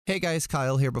Hey guys,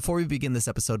 Kyle here. Before we begin this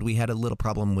episode, we had a little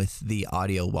problem with the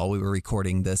audio while we were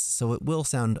recording this, so it will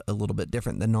sound a little bit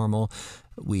different than normal.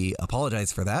 We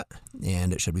apologize for that,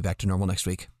 and it should be back to normal next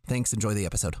week. Thanks, enjoy the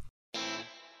episode.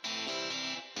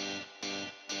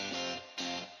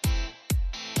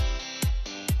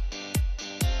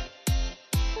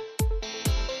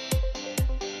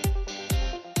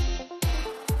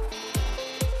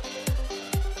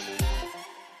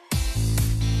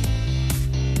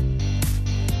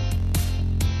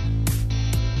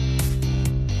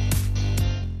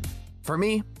 For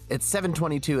me, it's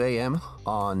 7:22 a.m.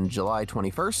 on July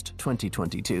 21st,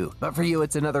 2022. But for you,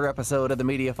 it's another episode of The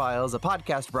Media Files, a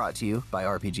podcast brought to you by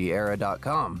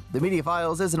RPGera.com. The Media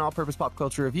Files is an all-purpose pop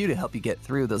culture review to help you get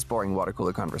through those boring water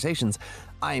cooler conversations.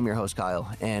 I am your host,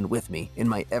 Kyle, and with me, in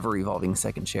my ever-evolving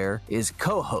second chair, is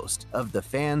co-host of The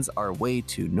Fans Are Way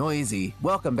Too Noisy.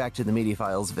 Welcome back to The Media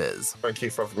Files, Viz. Thank you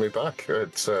for having me back.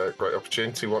 It's a great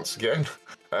opportunity once again.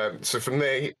 So for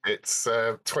me, it's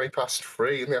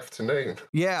 3:20 in the afternoon.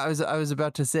 Yeah, I was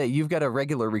about to say, you've got a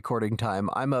regular recording time.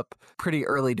 I'm up pretty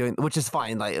early which is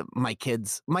fine. Like my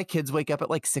kids wake up at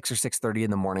like 6 or 6:30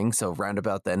 in the morning. So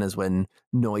roundabout then is when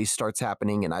noise starts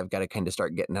happening, and I've got to kind of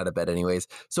start getting out of bed anyways.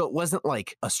 So it wasn't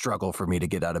like a struggle for me to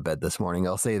get out of bed this morning,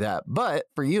 I'll say that. But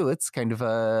for you, it's kind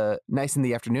of nice in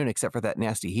the afternoon, except for that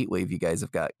nasty heat wave you guys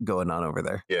have got going on over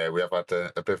there. Yeah, we have had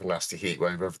a bit of a nasty heat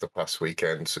wave over the past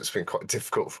weekend, so it's been quite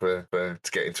difficult to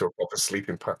get into a proper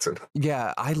sleeping pattern.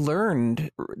 Yeah, I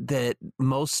learned that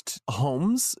most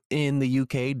homes in the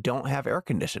UK don't have air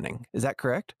conditioning. Is that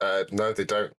correct? No, they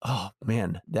don't. Oh,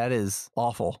 man, that is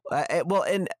awful. Well,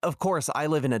 and of course, I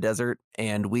live in a desert,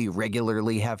 and we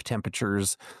regularly have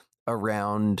temperatures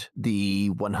around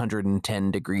the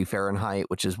 110 degree Fahrenheit,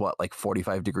 which is what, like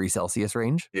 45 degrees Celsius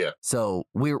range? Yeah. So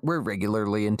we're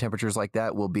regularly in temperatures like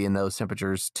that. We'll be in those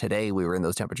temperatures today. We were in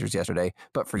those temperatures yesterday.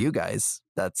 But for you guys,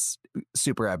 that's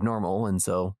super abnormal. And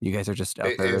so you guys are just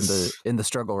out there in the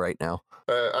struggle right now.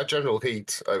 Our general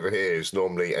heat over here is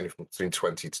normally anything between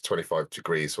 20 to 25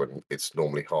 degrees when it's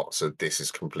normally hot. So this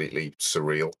is completely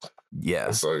surreal.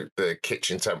 Yeah. So the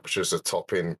kitchen temperatures are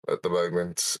topping at the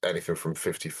moment, anything from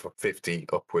 50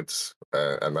 upwards.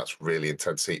 And that's really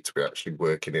intense heat to be actually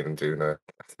working in and doing a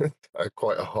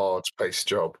quite a hard paced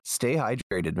job. Stay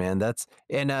hydrated, man.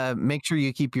 Make sure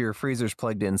you keep your freezers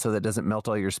plugged in so that doesn't melt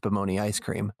all your Spumoni ice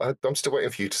cream. I'm still waiting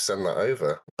for you to send that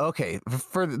over. Okay,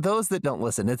 for those that don't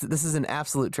listen, this is an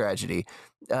absolute tragedy.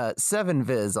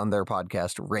 7viz on their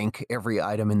podcast rank every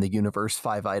item in the universe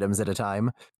 5 items at a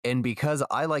time. And because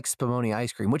I like Spumoni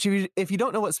ice cream, which if you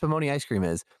don't know what Spumoni ice cream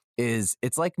is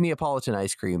it's like Neapolitan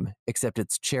ice cream, except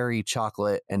it's cherry,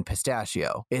 chocolate, and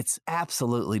pistachio. It's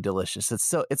absolutely delicious.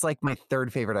 It's like my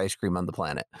third favorite ice cream on the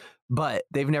planet. But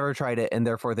they've never tried it, and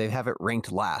therefore they have it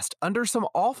ranked last under some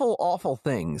awful, awful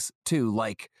things too,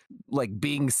 like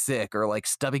being sick or like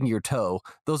stubbing your toe.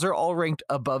 Those are all ranked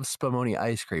above Spumoni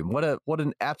ice cream. What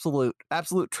an absolute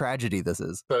tragedy this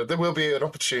is. So there will be an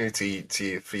opportunity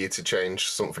for you to change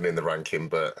something in the ranking,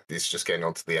 but it's just getting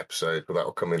onto the episode. But that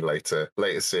will come in later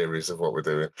series of what we're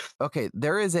doing. Okay,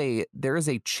 there is a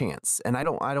chance, and I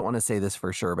don't want to say this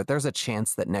for sure, but there's a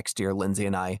chance that next year Lindsay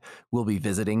and I will be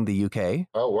visiting the UK.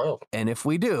 Oh wow. And if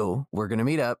we do, we're going to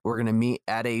meet up. We're going to meet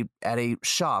at a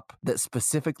shop that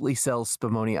specifically sells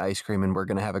Spumoni ice cream, and we're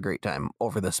going to have a great time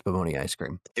over the Spumoni ice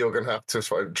cream. You're going to have to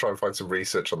try and find some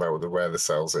research on that with where they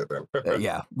sells it then.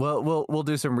 Yeah, we'll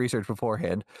do some research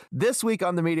beforehand. This week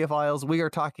on the Media Files, we are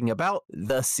talking about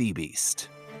The Sea Beast.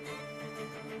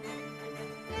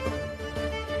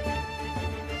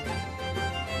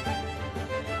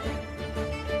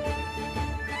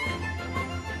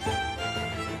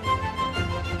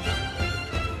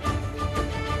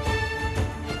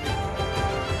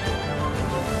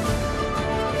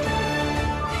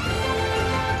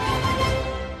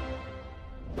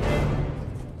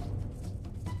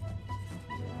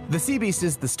 The Sea Beast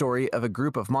is the story of a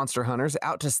group of monster hunters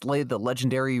out to slay the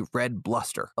legendary Red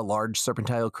Bluster, a large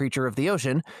serpentine creature of the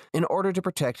ocean, in order to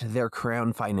protect their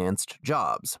crown-financed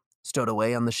jobs. Stowed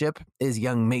away on the ship is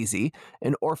young Maisie,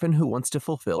 an orphan who wants to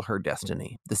fulfill her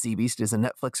destiny. The Sea Beast is a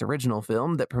Netflix original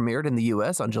film that premiered in the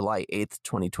US on July 8th,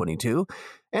 2022,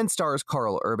 and stars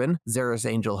Carl Urban, Zeres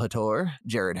Angel Hator,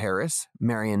 Jared Harris,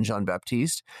 Marion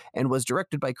Jean-Baptiste, and was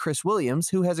directed by Chris Williams,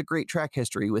 who has a great track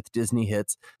history with Disney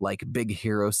hits like Big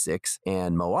Hero 6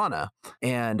 and Moana.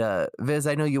 And Viz,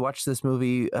 I know you watched this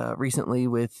movie recently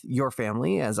with your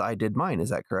family, as I did mine. Is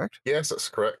that correct? Yes, that's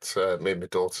correct. Me and my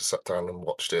daughter sat down and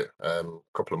watched it a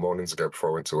couple of mornings ago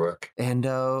before I went to work. And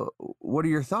what are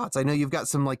your thoughts? I know you've got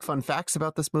some like fun facts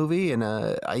about this movie, and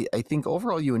I think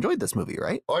overall you enjoyed this movie,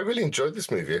 right? I really enjoyed this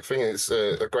movie. with you. I think it's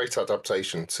a great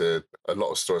adaptation to a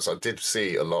lot of stories. I did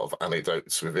see a lot of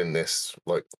anecdotes within this,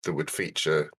 like that would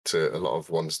feature to a lot of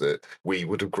ones that we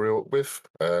would have grew up with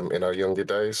in our younger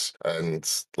days. And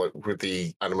like with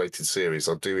the animated series,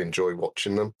 I do enjoy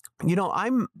watching them.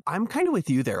 I'm kind of with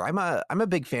you there. I'm a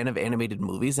big fan of animated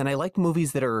movies, and I like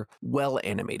movies that are well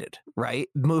animated, right?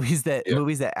 Yeah. Movies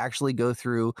that actually go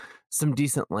through some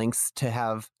decent lengths to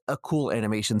have a cool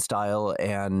animation style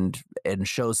and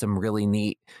show some really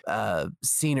neat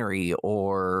scenery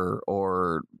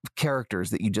or characters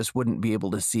that you just wouldn't be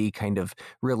able to see kind of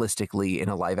realistically in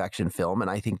a live action film. And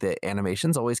I think that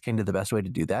animation's always kind of the best way to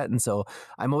do that. And so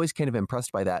I'm always kind of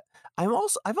impressed by that. I've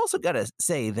also got to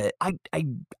say that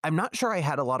I'm not sure I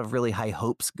had a lot of really high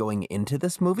hopes going into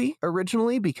this movie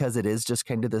originally, because it is just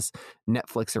kind of this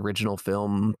Netflix original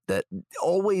film that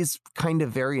always kind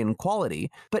of vary in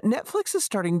quality. But Netflix is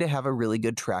starting to have a really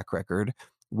good track record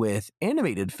with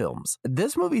animated films.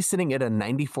 This movie's sitting at a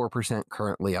 94%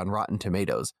 currently on Rotten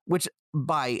Tomatoes, which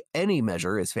by any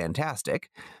measure is fantastic.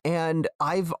 And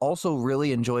I've also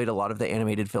really enjoyed a lot of the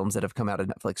animated films that have come out of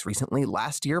Netflix recently.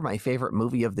 Last year, my favorite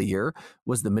movie of the year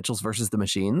was The Mitchells versus the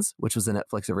Machines, which was a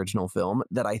Netflix original film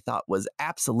that I thought was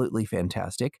absolutely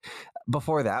fantastic.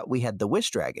 Before that, we had The Wish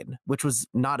Dragon, which was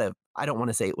not I don't want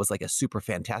to say it was like a super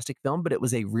fantastic film, but it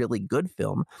was a really good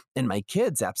film. And my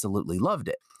kids absolutely loved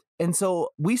it. And so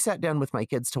we sat down with my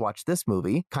kids to watch this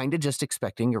movie, kind of just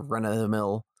expecting a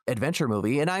run-of-the-mill adventure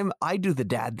movie. And I do the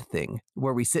dad thing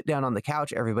where we sit down on the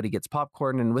couch, everybody gets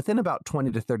popcorn, and within about 20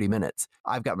 to 30 minutes,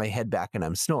 I've got my head back and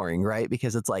I'm snoring, right?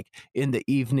 Because it's like in the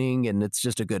evening and it's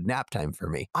just a good nap time for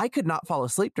me. I could not fall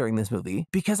asleep during this movie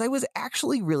because I was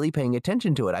actually really paying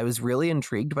attention to it. I was really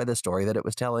intrigued by the story that it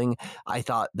was telling. I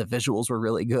thought the visuals were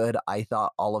really good. I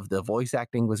thought all of the voice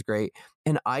acting was great.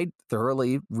 And I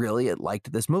thoroughly really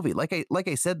liked this movie. Like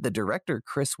I said, the director,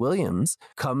 Chris Williams,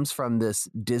 comes from this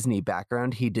Disney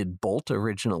background. He did Bolt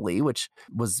originally, which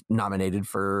was nominated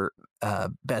for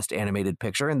Best Animated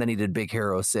Picture. And then he did Big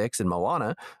Hero 6 and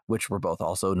Moana, which were both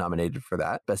also nominated for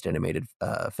that Best Animated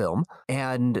Film.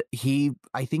 And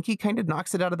I think he kind of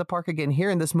knocks it out of the park again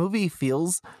here. And this movie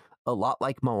feels a lot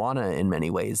like Moana in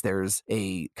many ways. There's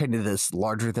a kind of this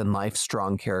larger than life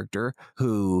strong character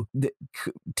who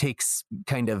takes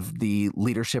kind of the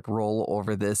leadership role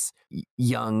over this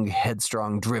young,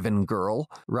 headstrong, driven girl,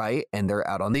 right? And they're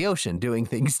out on the ocean doing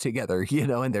things together,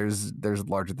 and there's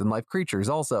larger than life creatures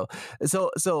also.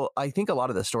 So I think a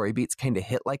lot of the story beats kind of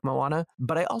hit like Moana,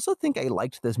 but I also think I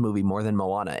liked this movie more than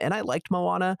Moana. And I liked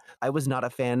Moana. I was not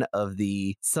a fan of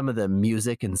some of the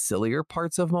music and sillier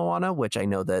parts of Moana, which I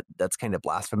know that's kind of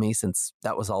blasphemy since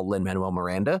that was all Lin-Manuel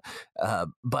Miranda.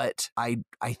 But I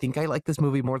think I like this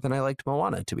movie more than I liked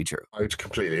Moana, to be true. I would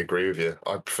completely agree with you.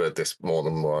 I preferred this more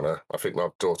than Moana. I think my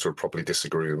daughter would probably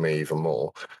disagree with me even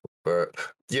more. But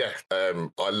yeah,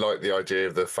 I like the idea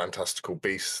of the fantastical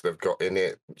beasts they've got in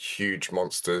it. Huge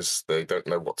monsters. They don't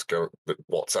know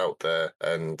what's out there,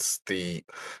 and the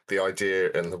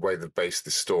idea and the way they've based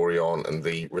this story on, and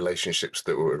the relationships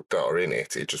that are in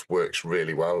it. It just works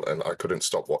really well, and I couldn't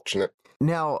stop watching it.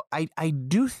 Now, I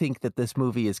do think that this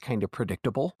movie is kind of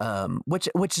predictable,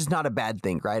 which is not a bad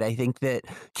thing, right? I think that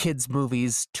kids'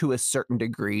 movies, to a certain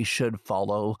degree, should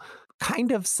follow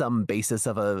kind of some basis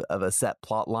of a set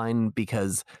plot line,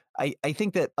 because I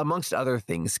think that amongst other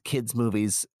things, kids'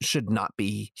 movies should not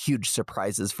be huge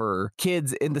surprises for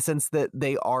kids in the sense that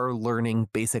they are learning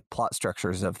basic plot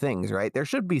structures of things, right? There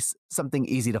should be something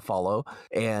easy to follow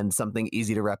and something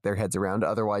easy to wrap their heads around.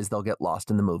 Otherwise, they'll get lost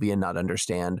in the movie and not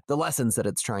understand the lessons that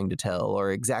it's trying to tell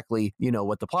or exactly,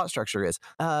 what the plot structure is.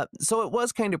 So it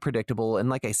was kind of predictable. And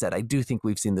like I said, I do think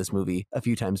we've seen this movie a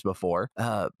few times before.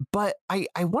 But I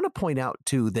want to point out,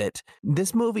 too, that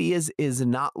this movie is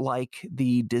not like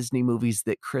the Disney movies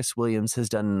that Chris Williams has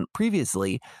done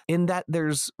previously, in that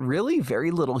there's really very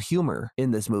little humor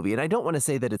in this movie. And I don't want to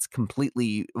say that it's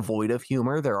completely void of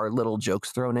humor. There are little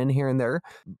jokes thrown in here and there.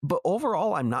 But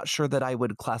overall, I'm not sure that I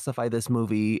would classify this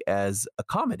movie as a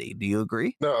comedy. Do you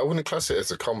agree? No, I wouldn't class it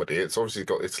as a comedy. It's obviously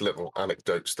got its little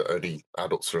anecdotes that only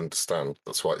adults will understand.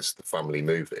 That's why it's the family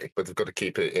movie. But they've got to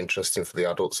keep it interesting for the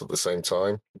adults at the same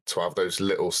time, to have those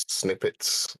little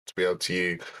snippets to be able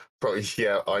to probably,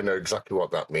 yeah, I know exactly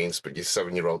what that means, but your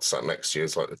 7-year-old sat next to you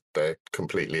is like they're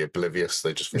completely oblivious.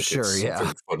 They just think it's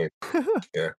something funny.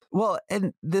 Yeah. Well,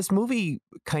 and this movie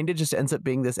kind of just ends up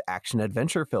being this action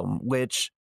adventure film, which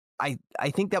I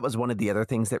think that was one of the other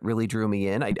things that really drew me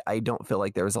in. I don't feel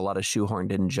like there was a lot of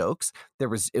shoehorned in jokes. It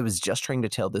was just trying to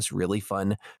tell this really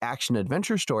fun action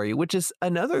adventure story, which is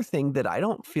another thing that I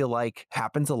don't feel like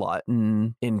happens a lot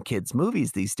in kids'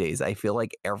 movies these days. I feel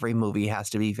like every movie has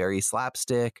to be very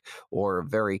slapstick or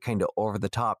very kind of over the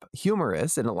top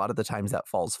humorous, and a lot of the times that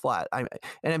falls flat.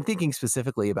 I'm thinking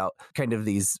specifically about kind of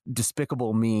these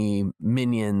Despicable Me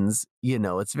minions. You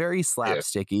know, it's very Yeah.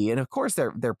 slapsticky, and of course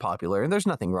they're popular, and there's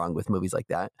nothing wrong with movies like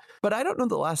that. But I don't know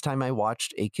the last time I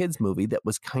watched a kids movie that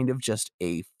was kind of just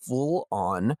a full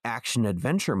on action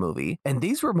adventure movie. And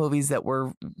these were movies that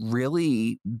were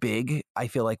really big, I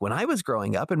feel like, when I was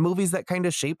growing up, and movies that kind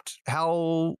of shaped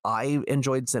how I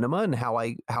enjoyed cinema and how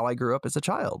I grew up as a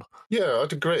child. Yeah,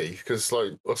 I'd agree because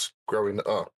like us growing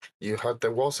up,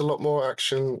 there was a lot more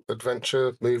action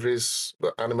adventure movies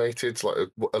that animated, like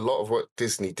a lot of what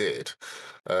Disney did.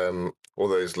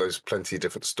 Although there's plenty of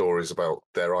different stories about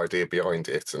their idea behind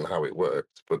it and how it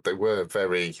worked, but they were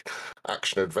very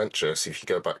action adventure. So if you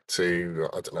go back to,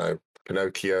 I don't know,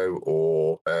 Pinocchio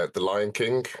or The Lion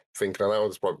King, thinking of that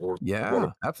was probably one Yeah, of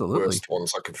the absolutely. worst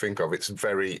ones I can think of. It's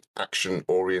very action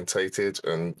orientated,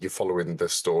 and you're following the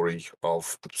story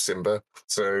of Simba.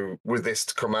 So with this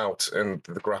to come out and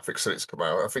the graphics that it's come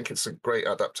out, I think it's a great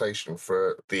adaptation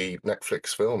for the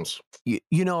Netflix films.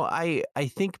 You know, I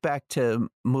think back to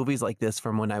movies like this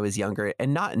from when I was younger,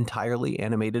 and not entirely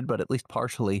animated, but at least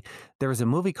partially. There was a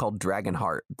movie called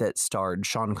Dragonheart that starred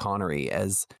Sean Connery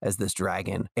as this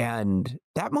dragon, and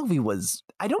that movie was,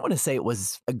 I don't want to say it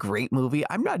was a great movie.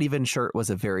 I'm not even sure it was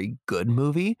a very good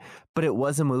movie, but it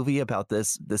was a movie about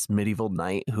this medieval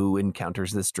knight who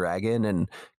encounters this dragon and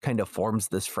kind of forms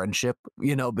this friendship,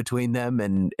 you know, between them,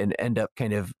 and end up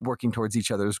kind of working towards each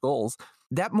other's goals.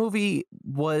 That movie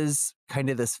was kind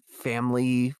of this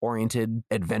family oriented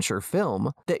adventure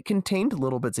film that contained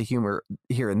little bits of humor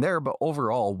here and there, but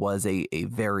overall was a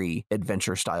very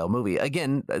adventure style movie.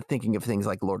 Again, thinking of things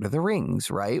like Lord of the Rings,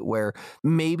 right? Where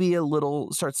maybe a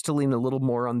little starts to lean a little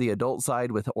more on the adult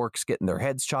side with orcs getting their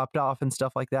heads chopped off and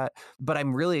stuff like that. But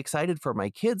I'm really excited for my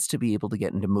kids to be able to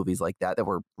get into movies like that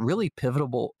were really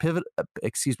pivotal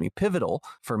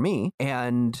for me,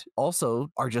 and also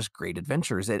are just great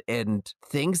adventures and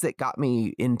things that got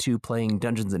me into playing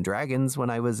Dungeons and Dragons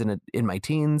when I was in my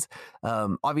teens.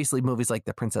 Obviously, movies like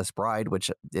The Princess Bride,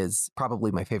 which is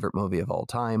probably my favorite movie of all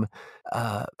time.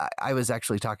 I was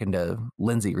actually talking to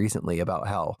Lindsay recently about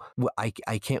how I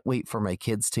can't wait for my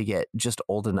kids to get just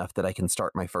old enough that I can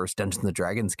start my first Dungeons and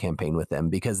Dragons campaign with them,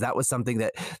 because that was something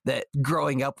that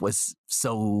growing up was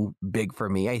so big for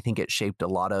me. I think it shaped a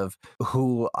lot of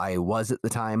who I was at the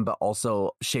time, but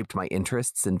also shaped my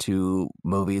interests into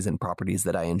movies and properties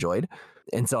that I enjoyed.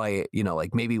 And so I, you know,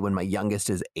 like maybe when my youngest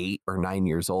is 8 or 9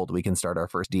 years old, we can start our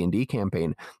first D&D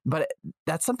campaign. But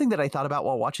that's something that I thought about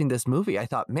while watching this movie. I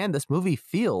thought, man, this movie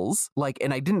feels like,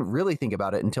 and I didn't really think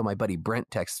about it until my buddy Brent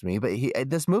texted me, but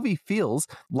this movie feels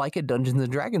like a Dungeons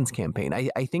and Dragons campaign.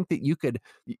 I think that you could,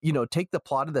 you know, take the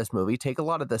plot of this movie, take a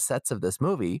lot of the sets of this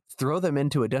movie, throw them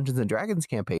into a Dungeons and Dragons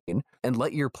campaign, and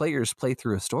let your players play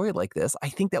through a story like this. I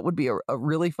think that would be a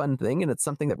really fun thing, and it's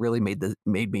something that really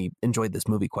made me enjoy this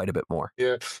movie quite a bit more.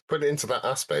 Yeah, put it into that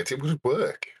aspect, it would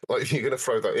work. Like if you're going to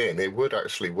throw that in, it would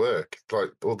actually work. Like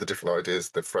all the different ideas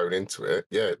they've thrown into it.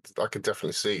 Yeah, I could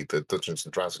definitely see the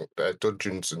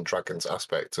Dungeons and Dragons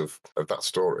aspect of that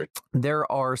story. There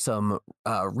are some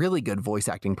really good voice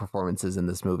acting performances in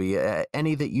this movie.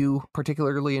 Any that you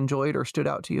particularly enjoyed or stood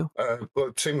out to you?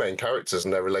 Well, two main characters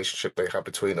and their relationship they had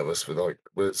between us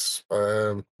was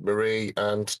Marie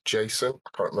and Jason.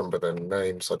 I can't remember their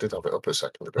names. I did have it up a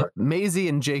second ago. Maisie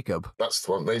and Jacob. That's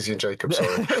the one, Maisie and Jacob.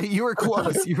 Sorry, You were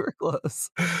close. You were close.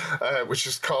 Which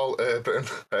is Carl Urban,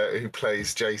 who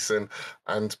plays Jason,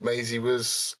 and Maisie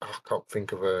was, I can't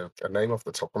think of a name off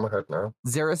the top of my head now.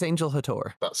 Zeris Angel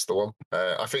Hator. That's the one.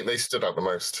 I think they stood out the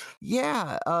most.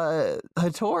 Yeah,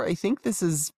 Hator, I think this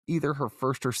is either her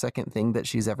first or second thing that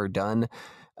she's ever done,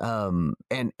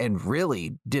 and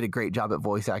really did a great job at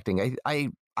voice acting.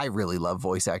 I really love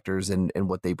voice actors and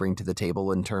what they bring to the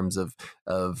table in terms of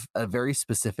a very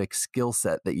specific skill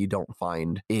set that you don't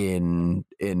find in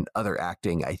other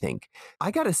acting, I think. I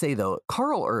gotta say though,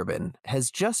 Carl Urban has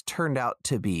just turned out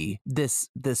to be this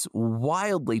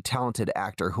wildly talented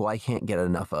actor who I can't get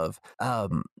enough of.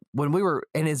 When we were,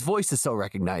 and his voice is so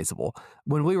recognizable.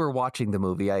 When we were watching the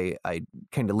movie, I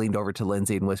kind of leaned over to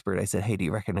Lindsay and whispered, I said, "Hey, do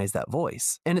you recognize that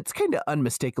voice?" And it's kind of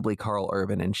unmistakably Carl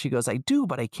Urban. And she goes, "I do,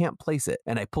 but I can't place it."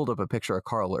 And I pulled up a picture of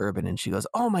Carl Urban and she goes,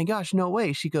 "Oh my gosh, no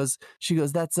way." She goes,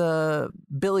 "That's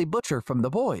Billy Butcher from The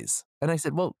Boys." And I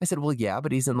said, well, yeah,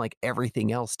 but he's in like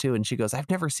everything else too. And she goes, I've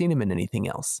never seen him in anything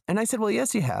else. And I said, well,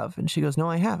 yes, you have. And she goes, no,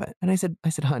 I haven't. And I said,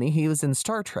 honey, he was in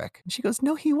Star Trek. And she goes,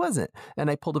 no, he wasn't. And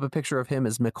I pulled up a picture of him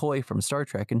as McCoy from Star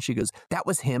Trek. And she goes, that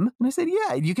was him? And I said,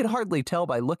 yeah, you can hardly tell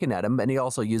by looking at him. And he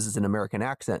also uses an American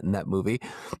accent in that movie.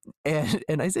 And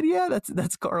I said, yeah,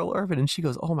 that's Carl Urban. And she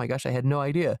goes, oh my gosh, I had no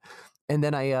idea. And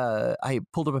then I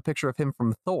pulled up a picture of him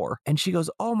from Thor, and she goes,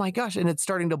 oh my gosh. And it's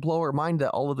starting to blow her mind that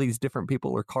all of these different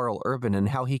people are Carl Urban and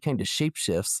how he kind of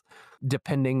shapeshifts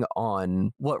depending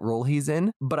on what role he's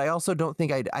in. But I also don't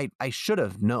think I should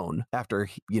have known after,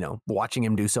 watching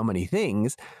him do so many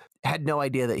things. Had no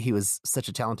idea that he was such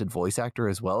a talented voice actor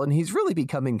as well. And he's really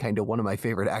becoming kind of one of my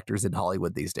favorite actors in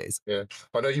Hollywood these days. Yeah.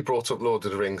 I know you brought up Lord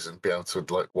of the Rings and be able to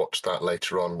like watch that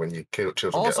later on when your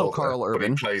children also get older. Carl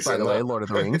Urban, by the way, Lord of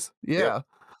the Rings. Yeah. Yep.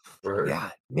 Right. Yeah,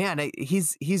 man,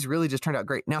 he's really just turned out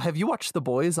great. Now, have you watched The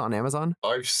Boys on Amazon?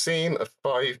 I've seen a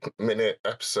 5-minute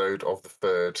episode of the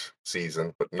 3rd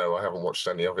season, but no, I haven't watched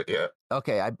any of it yet.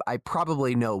 Okay, I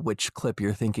probably know which clip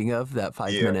you're thinking of, that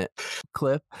 5-minute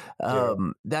clip.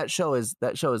 That show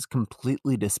is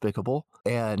completely despicable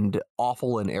and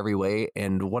awful in every way,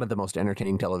 and one of the most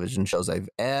entertaining television shows I've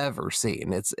ever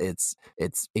seen.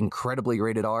 It's incredibly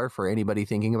rated R for anybody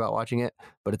thinking about watching it,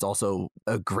 but it's also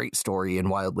a great story and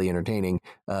wildly entertaining.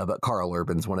 But Carl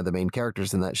Urban's one of the main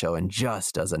characters in that show and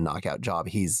just does a knockout job.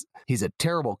 He's a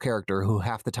terrible character who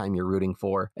half the time you're rooting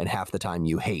for and half the time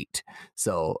you hate.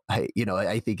 So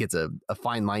I think it's a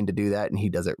fine line to do that, and he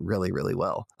does it really, really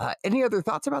well. Any other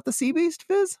thoughts about the Sea Beast,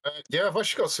 Fizz? Yeah, I've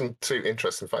actually got two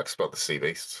interesting facts about the Sea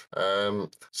Beast.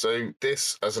 So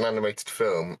this, as an animated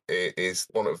film, it is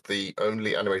one of the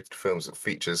only animated films that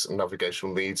features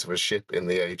navigational needs of a ship in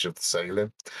the age of the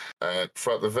sailing.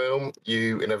 Throughout the film,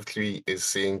 you inevitably is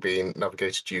seen being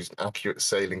navigated using accurate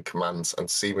sailing commands and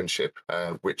seamanship,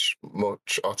 which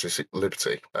much artistic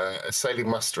liberty. A sailing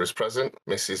master is present,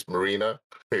 Mrs. Marino,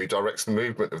 who directs the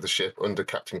movement of the ship under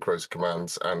Captain Crow's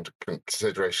commands, and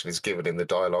consideration is given in the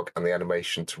dialogue and the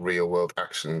animation to real-world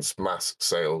actions, mast,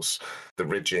 sails, the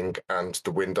rigging, and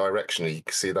the wind direction. You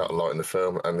can see that a lot in the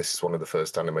film, and this is one of the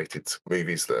first animated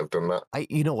movies that have done that.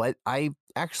 You know what? I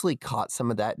actually caught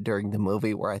some of that during the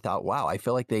movie where I thought, wow, I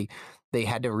feel like they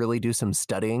had to really do some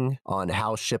studying on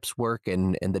how ships work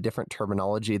and the different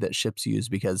terminology that ships use,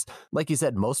 because like you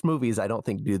said, most movies I don't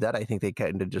think do that. I think they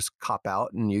kind of just cop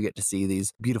out and you get to see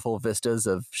these beautiful vistas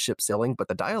of ship sailing, but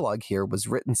the dialogue here was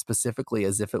written specifically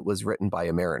as if it was written by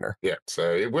a mariner. Yeah,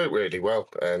 so it worked really well,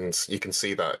 and you can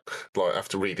see that, like,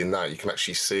 after reading that, you can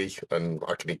actually see, and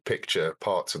I can picture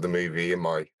parts of the movie in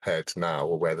my head now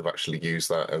where they've actually used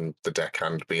that, and the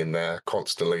deckhand being there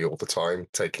constantly all the time,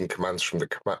 taking commands from the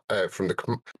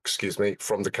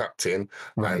captain,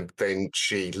 right. And then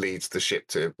she leads the ship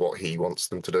to what he wants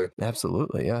them to do.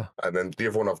 Absolutely, yeah. And then the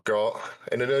other one I've got,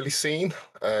 in an early scene,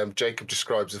 Jacob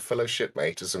describes a fellow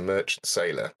shipmate as a merchant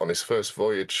sailor on his first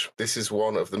voyage. This is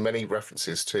one of the many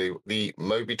references to the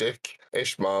Moby Dick,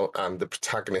 Ishmael, and the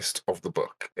protagonist of the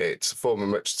book. It's a former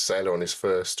merchant sailor on his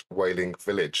first whaling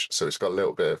village, so it's got a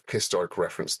little bit of historic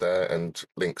reference there and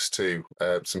links to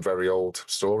some very old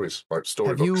stories, like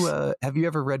story books. Have you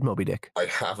ever read Moby Dick? I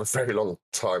have, a very long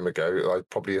time ago.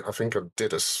 I think I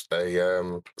did a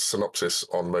synopsis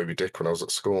on Moby Dick when I was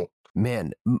at school.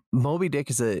 Man, Moby Dick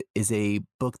is a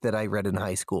book that I read in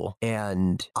high school,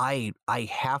 and I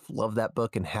half love that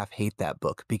book and half hate that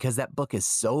book, because that book is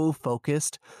so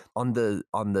focused on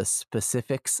the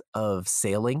specifics of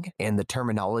sailing and the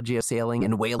terminology of sailing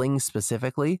and whaling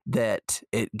specifically, that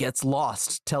it gets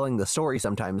lost telling the story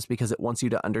sometimes because it wants you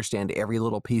to understand every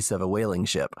little piece of a whaling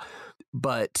ship.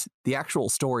 But the actual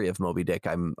story of Moby Dick,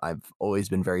 I've always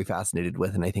been very fascinated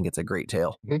with, and I think it's a great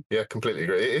tale. Yeah, completely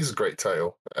agree. It is a great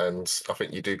tale, and I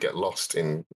think you do get lost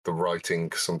in the writing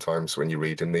sometimes when you're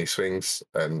reading these things,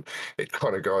 and it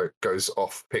kind of goes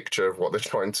off picture of what they're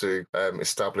trying to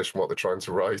establish and what they're trying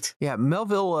to write. Yeah,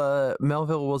 Melville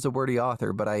was a wordy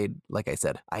author, but like I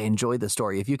said, I enjoy the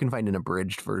story. If you can find an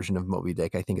abridged version of Moby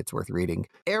Dick, I think it's worth reading.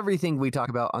 Everything we talk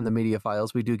about on the Media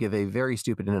Files, we do give a very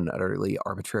stupid and utterly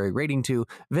arbitrary rating to.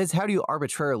 Viz, how do you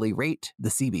arbitrarily rate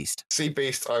the Sea Beast? Sea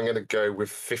Beast, I'm going to go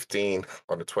with 15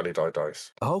 on a 20-die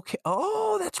dice. Okay.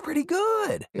 Oh, that's pretty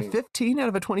good. 15 out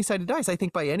of a 20-sided dice. I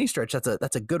think by any stretch,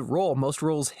 that's a good roll. Most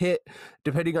rolls hit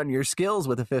depending on your skills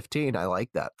with a 15. I like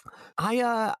that.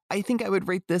 I think I would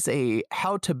rate this a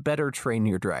How to Better Train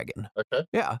Your Dragon. Okay.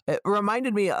 Yeah. It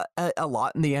reminded me a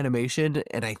lot in the animation,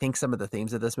 and I think some of the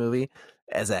themes of this movie,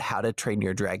 as a How to Train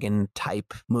Your Dragon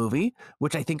type movie,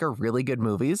 which I think are really good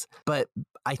movies. But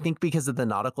I think because of the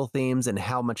nautical themes and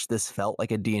how much this felt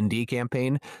like a D&D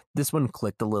campaign, this one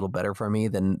clicked a little better for me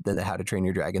than the How to Train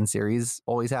Your Dragon series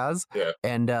always has. Yeah.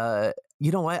 And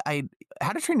you know what?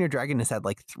 How to Train Your Dragon has had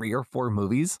like 3 or 4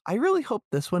 movies. I really hope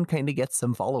this one kind of gets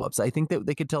some follow-ups. I think that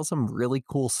they could tell some really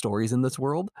cool stories in this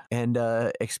world and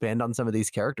expand on some of these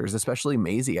characters, especially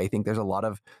Maisie. I think there's a lot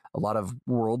of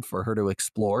world for her to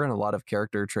explore and a lot of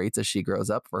character traits as she grows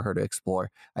up for her to explore.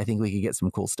 I think we could get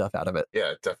some cool stuff out of it.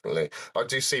 Yeah, definitely. I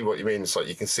do see what you mean. It's like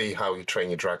you can see how you train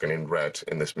your dragon in Red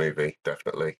in this movie.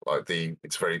 Definitely, like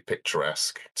it's very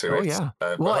picturesque to it. Oh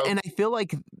yeah. Well, and I feel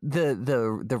like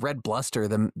the Red Bluster,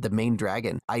 the main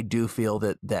dragon, I do feel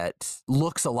that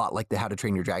looks a lot like the How to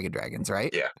Train Your Dragon dragons,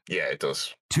 right? Yeah, it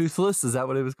does. Toothless, is that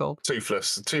what it was called?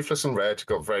 Toothless and Red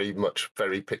got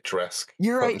very picturesque.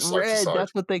 You're right, Red.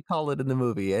 That's what they call it in the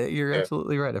movie. You're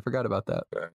absolutely right. I forgot about that.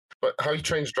 Yeah. But How You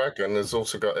Train Your Dragon has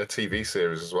also got a TV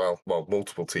series as well. Well,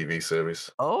 multiple TV series.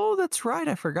 Oh, that's right.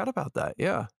 I forgot about that.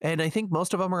 Yeah. And I think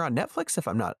most of them are on Netflix, if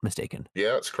I'm not mistaken.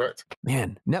 Yeah, that's correct.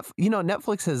 Man,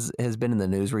 Netflix has been in the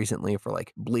news recently for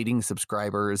like bleeding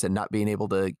subscribers and not being able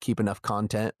to keep enough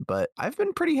content. But I've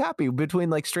been pretty happy between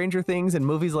like Stranger Things and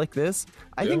movies like this.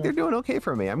 I think they're doing okay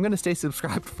for me. I'm going to stay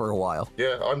subscribed for a while.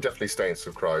 Yeah, I'm definitely staying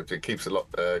subscribed. It keeps a lot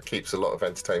of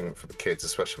entertainment for the kids,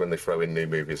 especially when they throw in new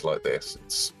movies like this.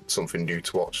 It's something new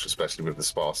to watch, especially with the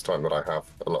sparse time that I have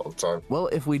a lot of the time. Well,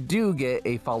 if we do get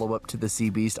a follow-up to The Sea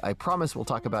Beast, I promise we'll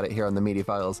talk about it here on the Media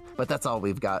Files, but that's all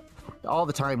we've got. All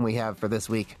the time we have for this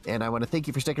week. And I want to thank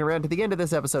you for sticking around to the end of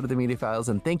this episode of the Media Files,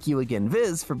 and thank you again,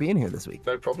 Viz, for being here this week.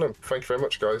 No problem. Thank you very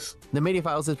much, guys. The Media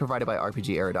Files is provided by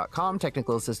RPGera.com.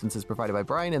 Technical assistance is provided by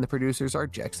Brian, and the producers are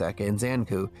Jacksack and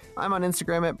Zanku. I'm on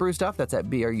Instagram at Brewstuff, that's at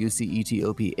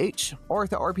BRUCETOPH, or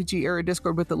the RPG Era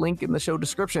Discord with the link in the show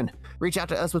description. Reach out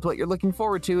to us with what you're looking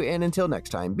forward to, and until next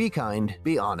time, be kind,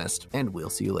 be honest, and we'll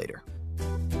see you later.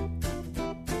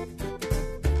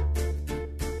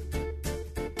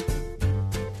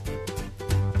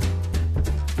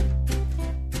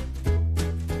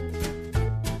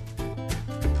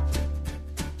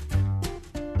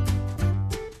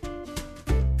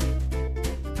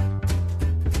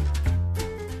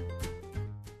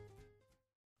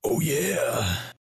 Oh yeah.